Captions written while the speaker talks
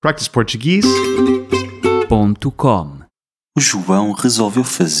practiceportuguese.com. O João resolveu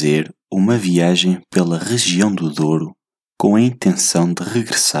fazer uma viagem pela região do Douro com a intenção de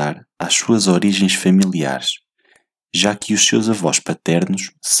regressar às suas origens familiares, já que os seus avós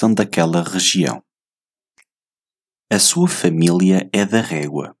paternos são daquela região. A sua família é da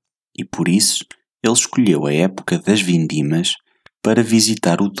Régua e, por isso, ele escolheu a época das vindimas para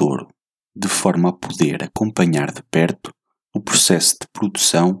visitar o Douro, de forma a poder acompanhar de perto o processo de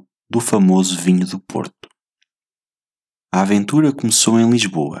produção do famoso vinho do Porto. A aventura começou em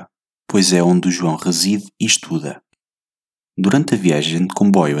Lisboa, pois é onde o João reside e estuda. Durante a viagem de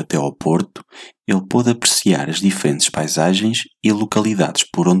comboio até ao Porto, ele pôde apreciar as diferentes paisagens e localidades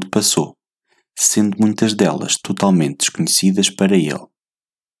por onde passou, sendo muitas delas totalmente desconhecidas para ele.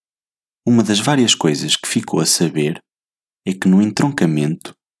 Uma das várias coisas que ficou a saber é que no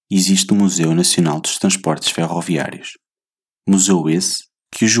entroncamento existe o Museu Nacional dos Transportes Ferroviários, museu esse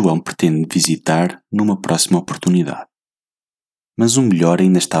que o João pretende visitar numa próxima oportunidade. Mas o melhor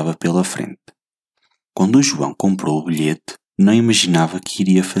ainda estava pela frente. Quando o João comprou o bilhete, não imaginava que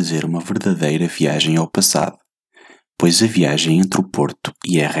iria fazer uma verdadeira viagem ao passado, pois a viagem entre o Porto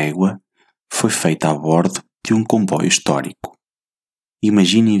e a Régua foi feita a bordo de um comboio histórico.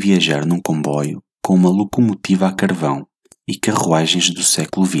 Imaginem viajar num comboio com uma locomotiva a carvão e carruagens do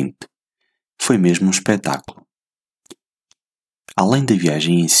século XX. Foi mesmo um espetáculo. Além da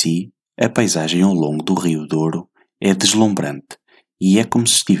viagem em si, a paisagem ao longo do Rio Douro é deslumbrante e é como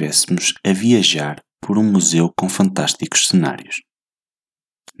se estivéssemos a viajar por um museu com fantásticos cenários.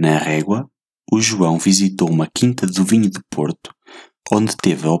 Na Régua, o João visitou uma quinta do vinho do Porto, onde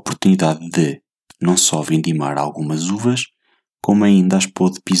teve a oportunidade de não só vindimar algumas uvas, como ainda as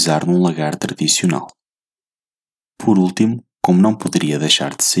pôde pisar num lagar tradicional. Por último, como não poderia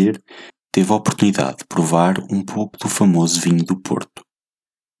deixar de ser, teve a oportunidade de provar um pouco do famoso vinho do Porto.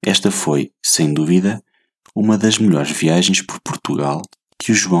 Esta foi, sem dúvida, uma das melhores viagens por Portugal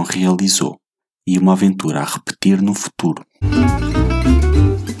que o João realizou e uma aventura a repetir no futuro.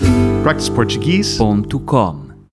 practiceportuguese.com